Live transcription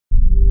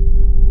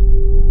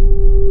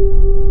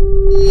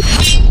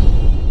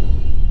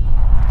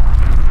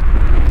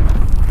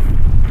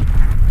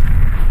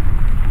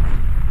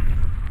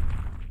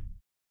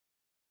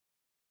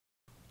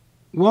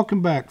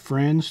Welcome back,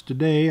 friends.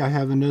 Today I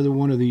have another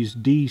one of these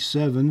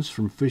D7s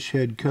from Fish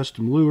Head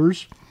Custom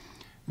Lures,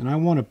 and I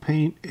want to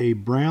paint a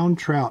brown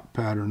trout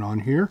pattern on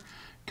here,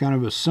 kind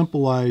of a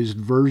simplified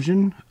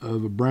version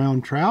of a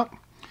brown trout.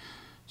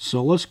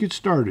 So let's get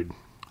started.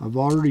 I've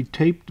already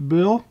taped the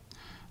bill.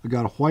 I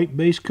got a white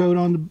base coat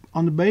on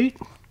the bait,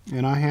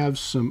 and I have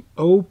some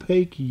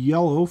opaque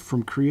yellow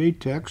from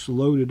Createx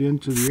loaded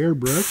into the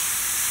airbrush.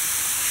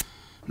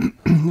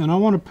 And I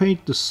want to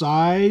paint the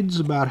sides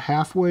about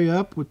halfway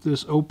up with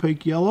this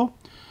opaque yellow.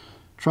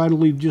 Try to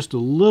leave just a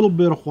little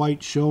bit of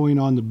white showing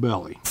on the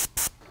belly.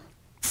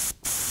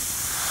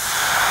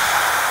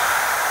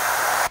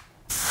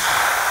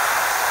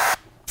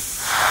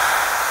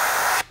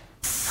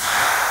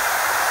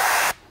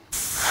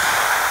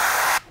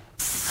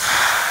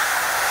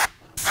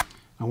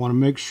 I want to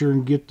make sure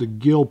and get the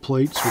gill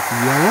plates with the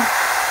yellow.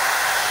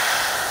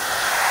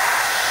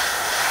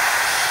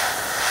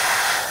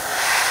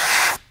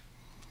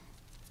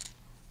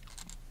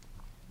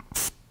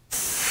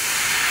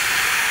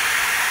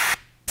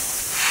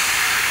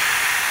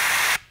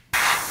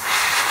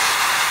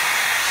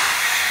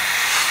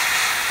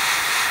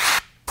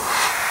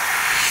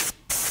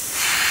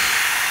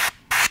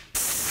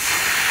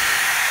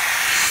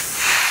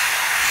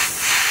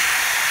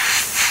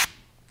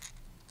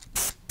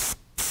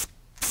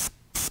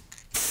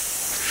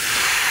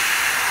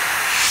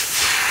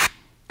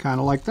 Kind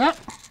of like that.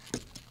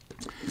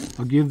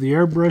 I'll give the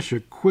airbrush a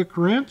quick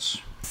rinse.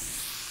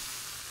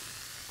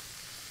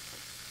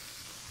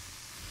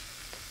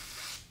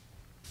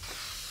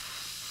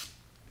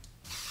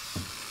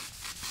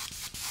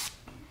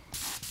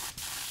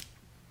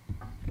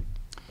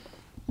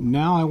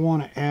 Now I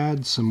want to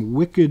add some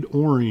Wicked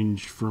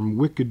Orange from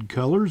Wicked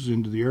Colors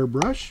into the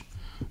airbrush.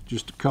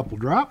 Just a couple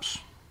drops.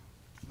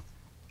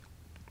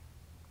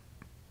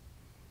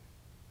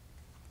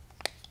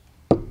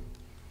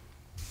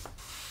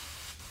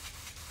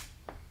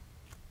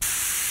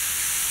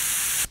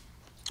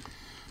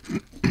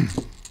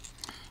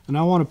 And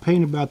I want to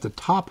paint about the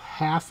top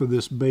half of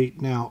this bait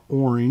now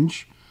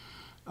orange,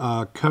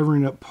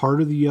 covering up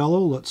part of the yellow.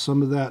 Let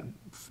some of that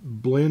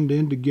blend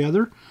in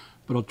together,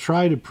 but I'll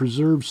try to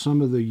preserve some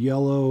of the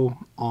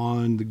yellow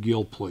on the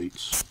gill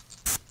plates.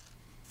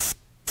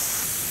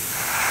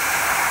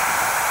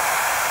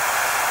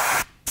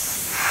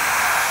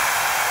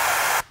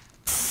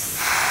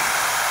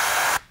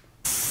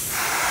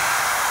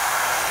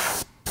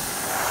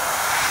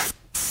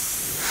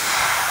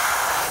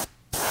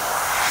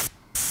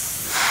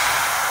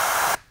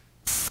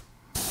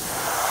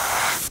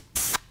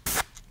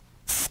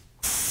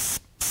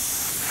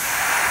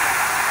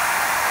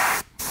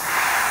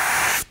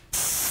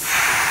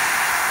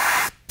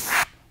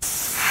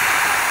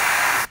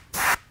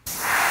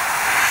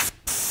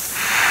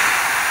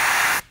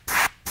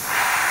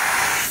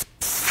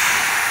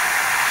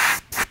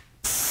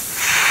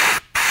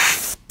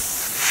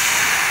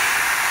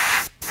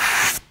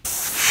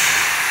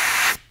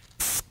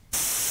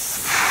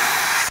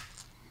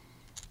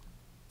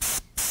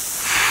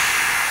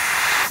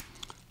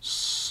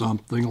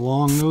 Something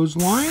along those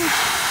lines.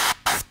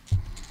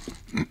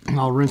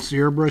 I'll rinse the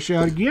airbrush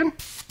out again.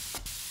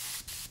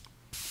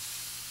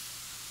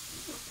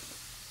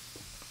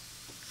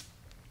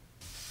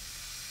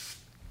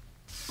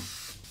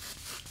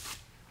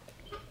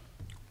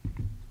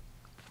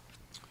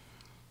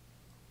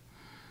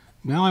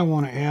 Now I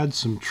want to add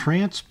some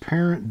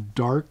transparent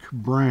dark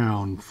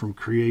brown from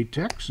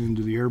Createx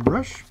into the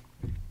airbrush.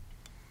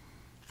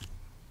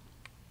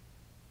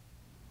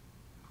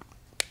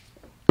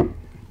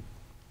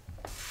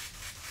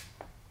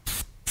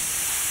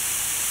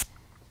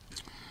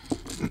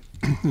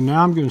 And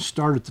now I'm going to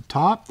start at the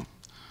top,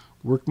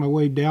 work my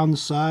way down the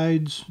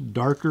sides,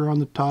 darker on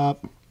the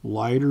top,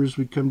 lighter as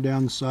we come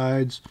down the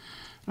sides.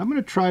 I'm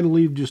going to try to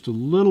leave just a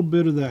little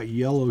bit of that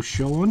yellow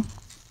showing.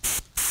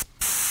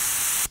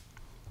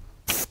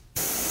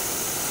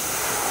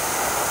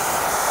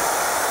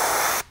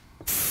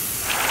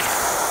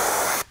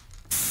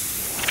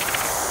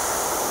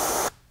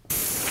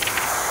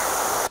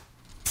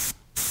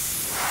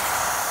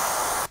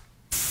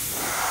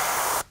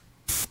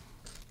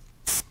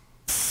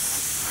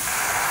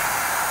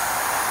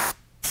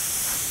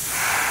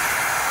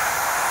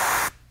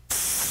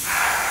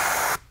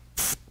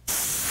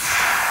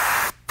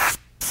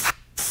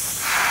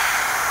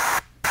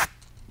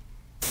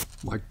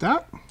 Like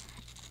that.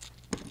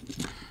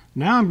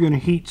 Now I'm going to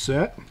heat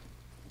set.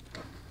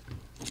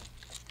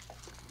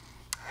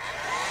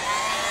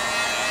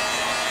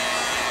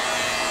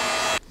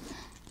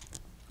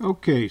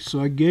 Okay,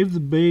 so I gave the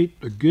bait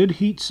a good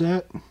heat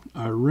set.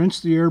 I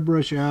rinsed the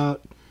airbrush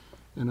out,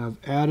 and I've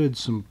added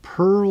some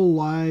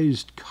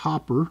pearlized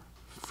copper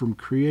from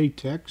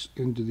Createx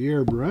into the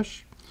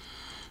airbrush.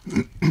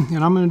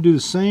 And I'm going to do the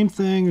same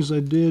thing as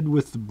I did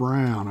with the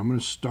brown. I'm going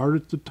to start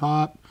at the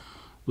top,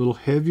 a little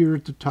heavier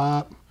at the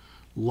top,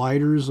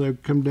 lighter as I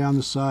come down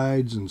the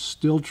sides, and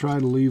still try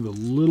to leave a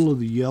little of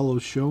the yellow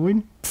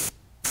showing.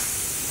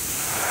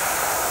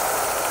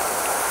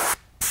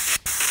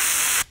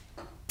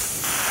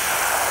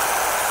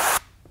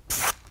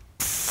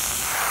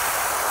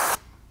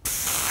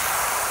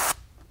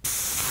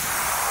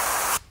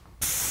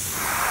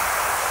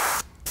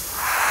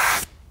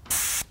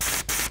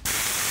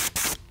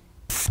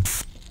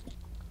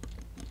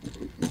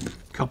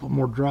 couple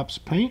more drops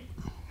of paint.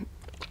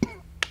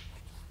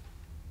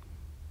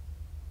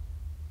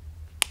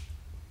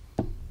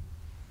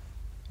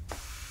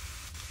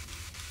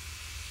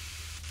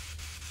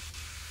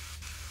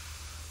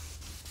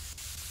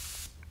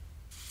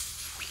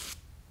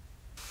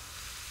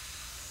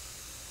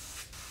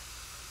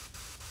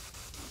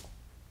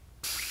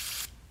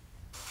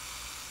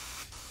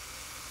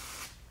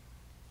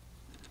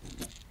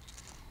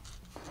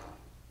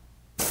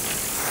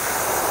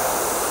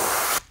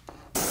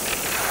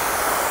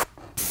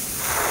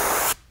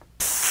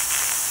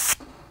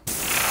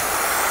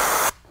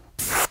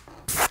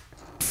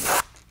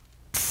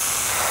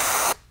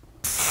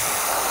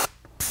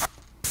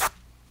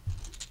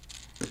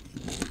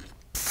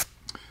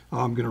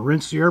 I'm going to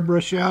rinse the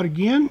airbrush out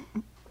again,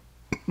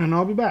 and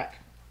I'll be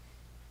back.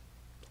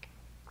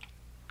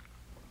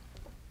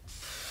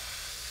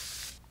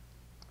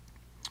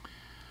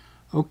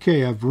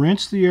 Okay, I've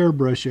rinsed the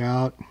airbrush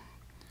out,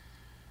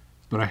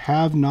 but I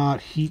have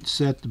not heat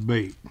set the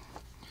bait.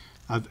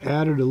 I've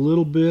added a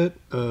little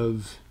bit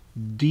of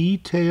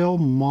Detail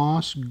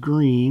Moss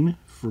Green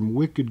from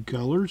Wicked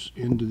Colors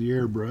into the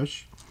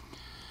airbrush.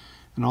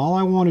 And all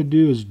I want to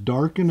do is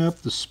darken up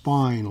the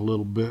spine a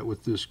little bit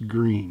with this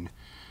green.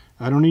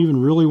 I don't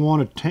even really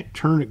want to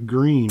turn it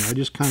green. I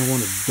just kind of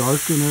want to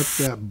darken up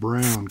that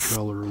brown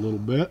color a little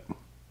bit.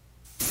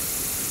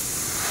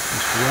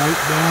 Just right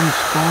down the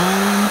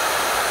spine.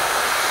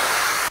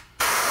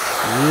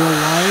 Real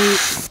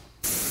light.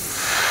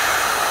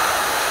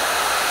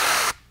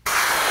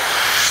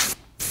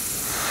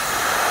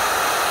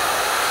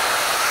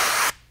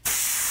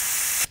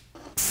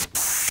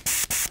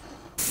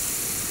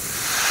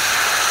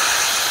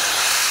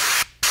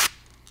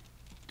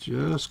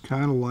 Just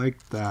kind of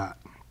like that.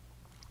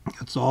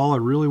 That's all I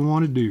really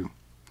want to do.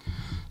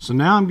 So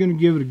now I'm going to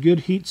give it a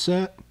good heat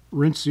set,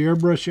 rinse the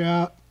airbrush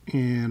out,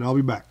 and I'll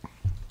be back.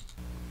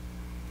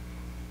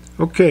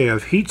 Okay,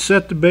 I've heat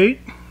set the bait.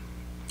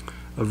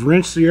 I've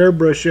rinsed the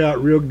airbrush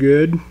out real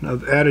good.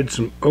 I've added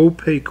some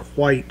opaque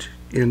white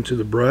into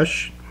the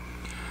brush.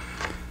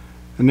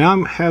 And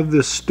now I have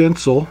this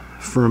stencil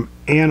from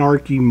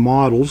Anarchy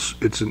Models.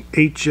 It's an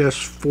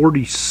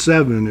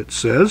HS47, it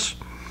says.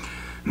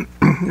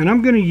 And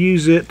I'm going to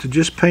use it to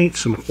just paint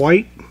some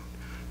white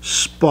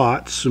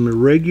spots, some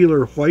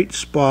irregular white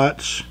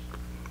spots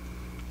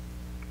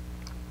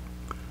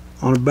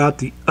on about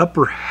the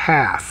upper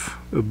half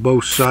of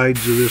both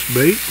sides of this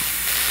bait.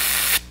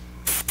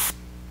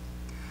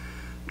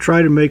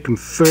 Try to make them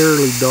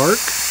fairly dark.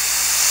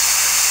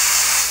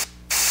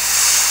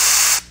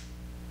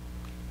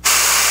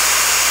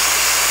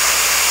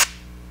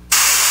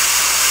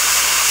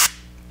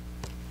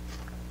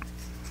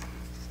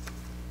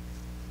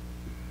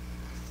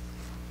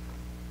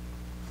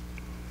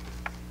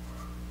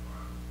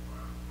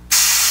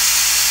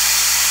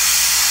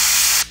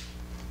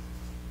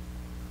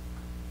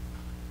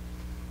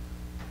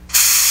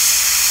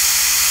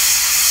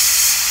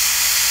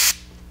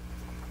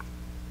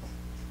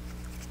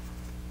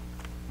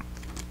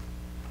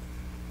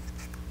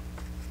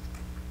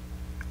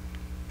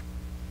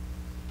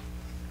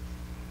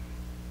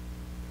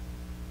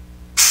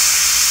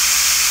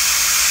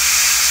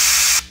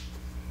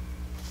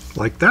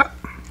 Like that.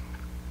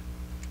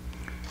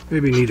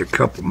 Maybe need a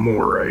couple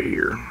more right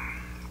here.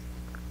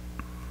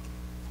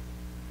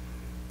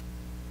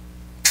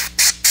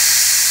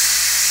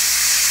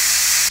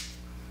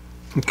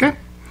 Okay,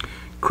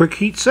 quick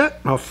heat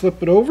set. I'll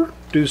flip it over,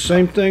 do the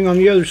same thing on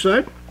the other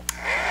side.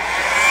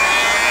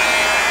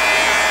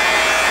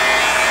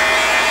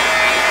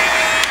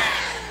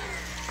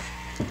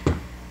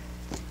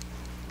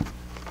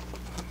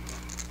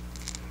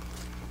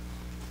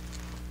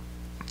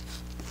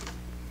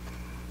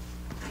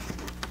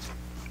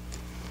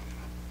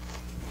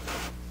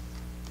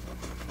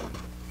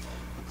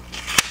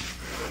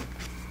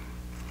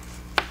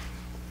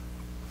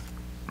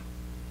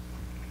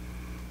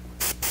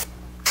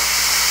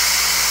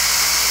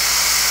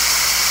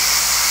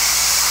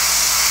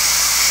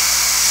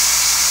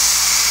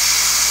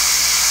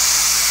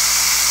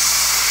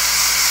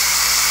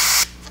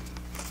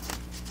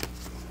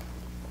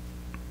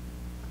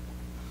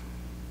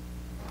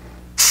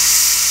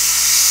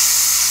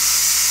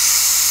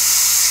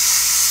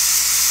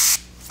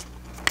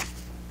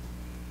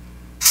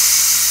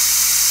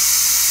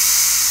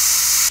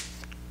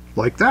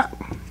 Like that.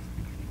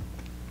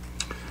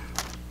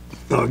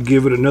 I'll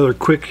give it another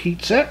quick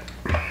heat set.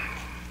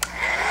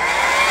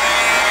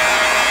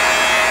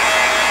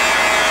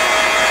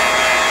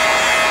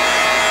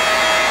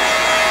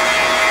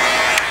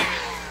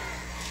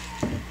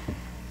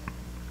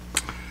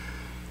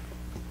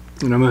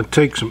 And I'm going to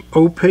take some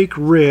opaque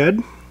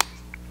red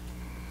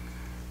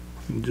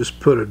and just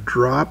put a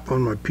drop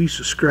on my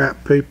piece of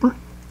scrap paper.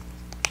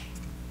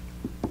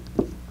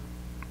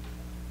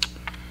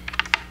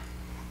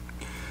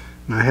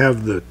 I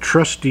have the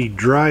trusty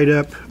dried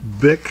up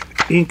Bic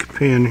ink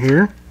pen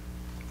here.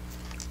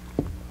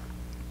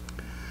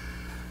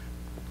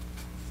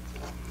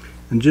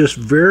 And just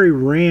very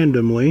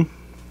randomly,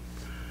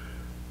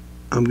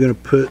 I'm going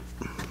to put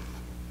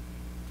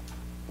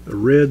a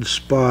red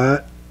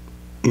spot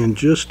in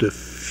just a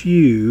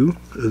few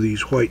of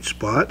these white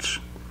spots.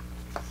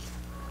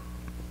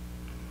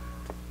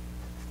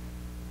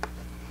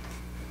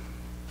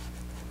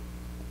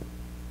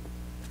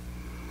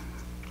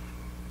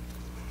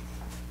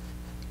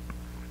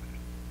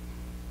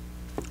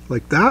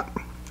 Like that.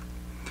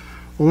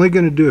 Only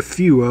going to do a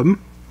few of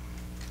them.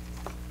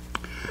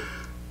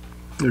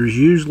 There's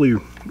usually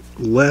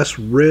less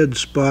red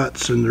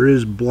spots than there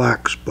is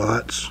black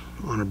spots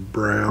on a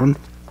brown.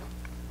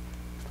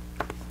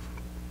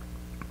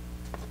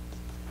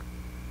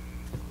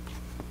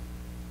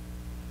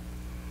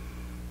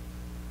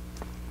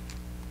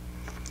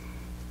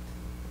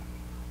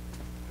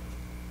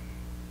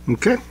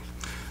 Okay,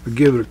 I'll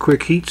give it a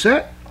quick heat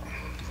set.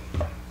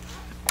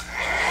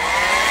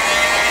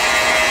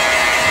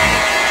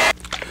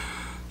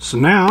 So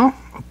now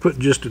I'll put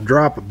just a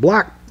drop of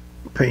black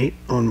paint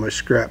on my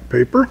scrap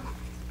paper,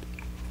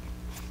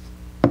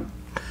 and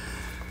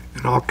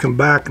I'll come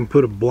back and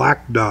put a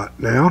black dot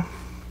now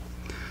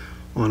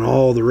on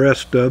all the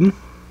rest of them.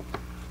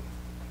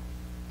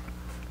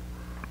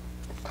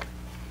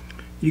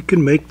 You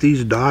can make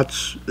these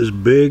dots as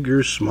big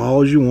or as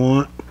small as you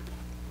want.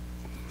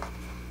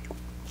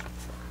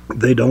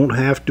 They don't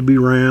have to be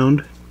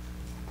round.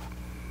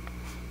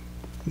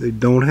 They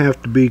don't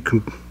have to be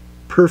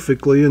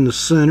perfectly in the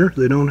center.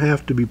 They don't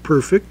have to be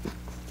perfect.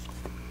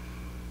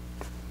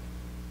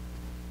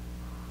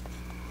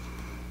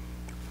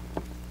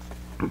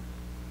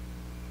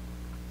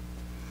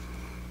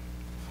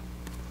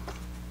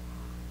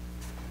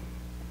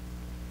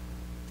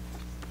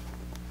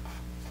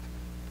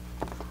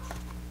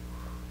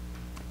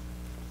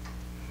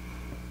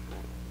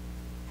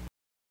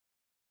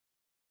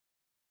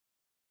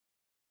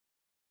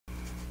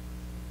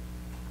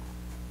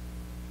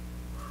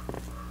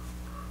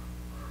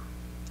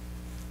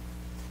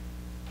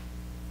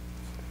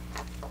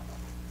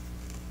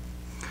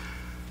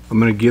 I'm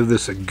going to give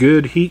this a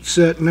good heat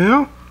set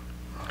now,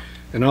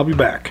 and I'll be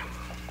back.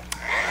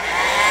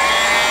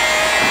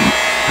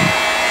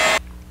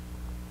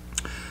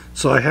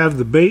 So I have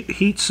the bait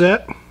heat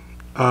set.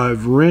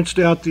 I've rinsed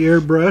out the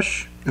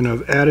airbrush, and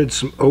I've added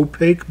some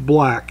opaque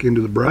black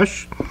into the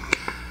brush.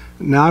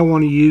 Now I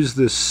want to use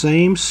this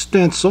same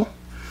stencil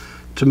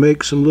to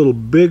make some little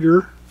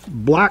bigger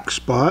black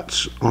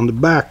spots on the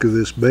back of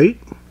this bait.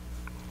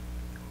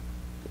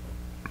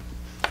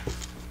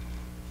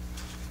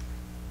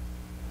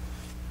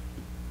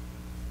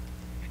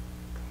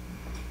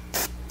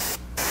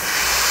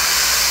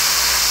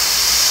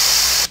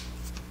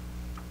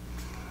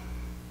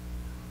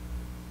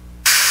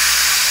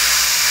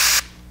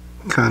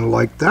 Kind of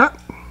like that.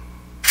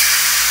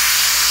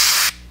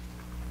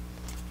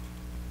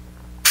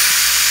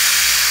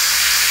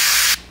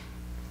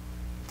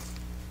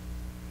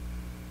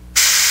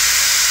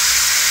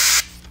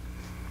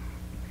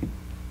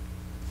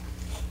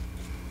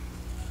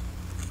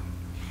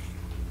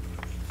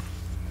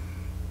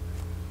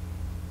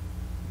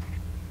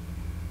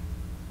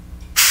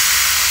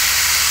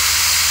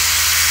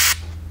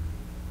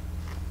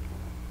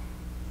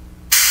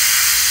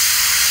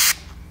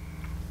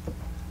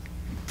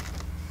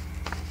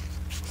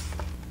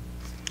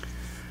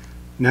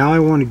 Now I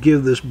want to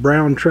give this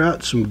brown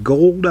trout some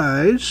gold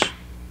eyes.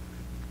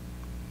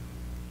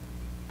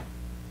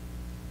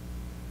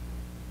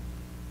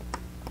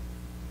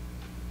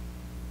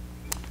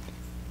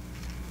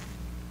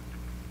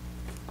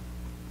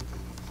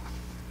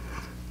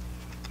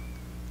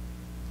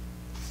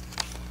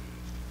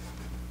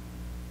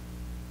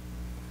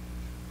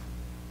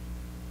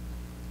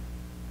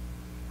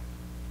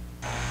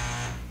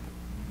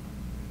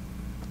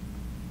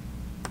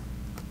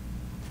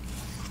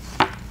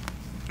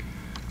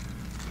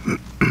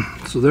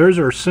 So there's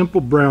our simple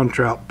brown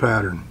trout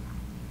pattern.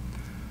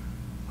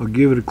 I'll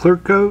give it a clear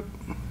coat,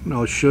 and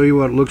I'll show you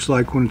what it looks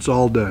like when it's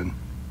all done.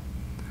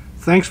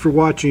 Thanks for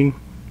watching.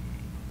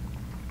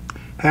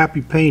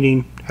 Happy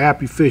painting,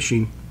 happy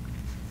fishing.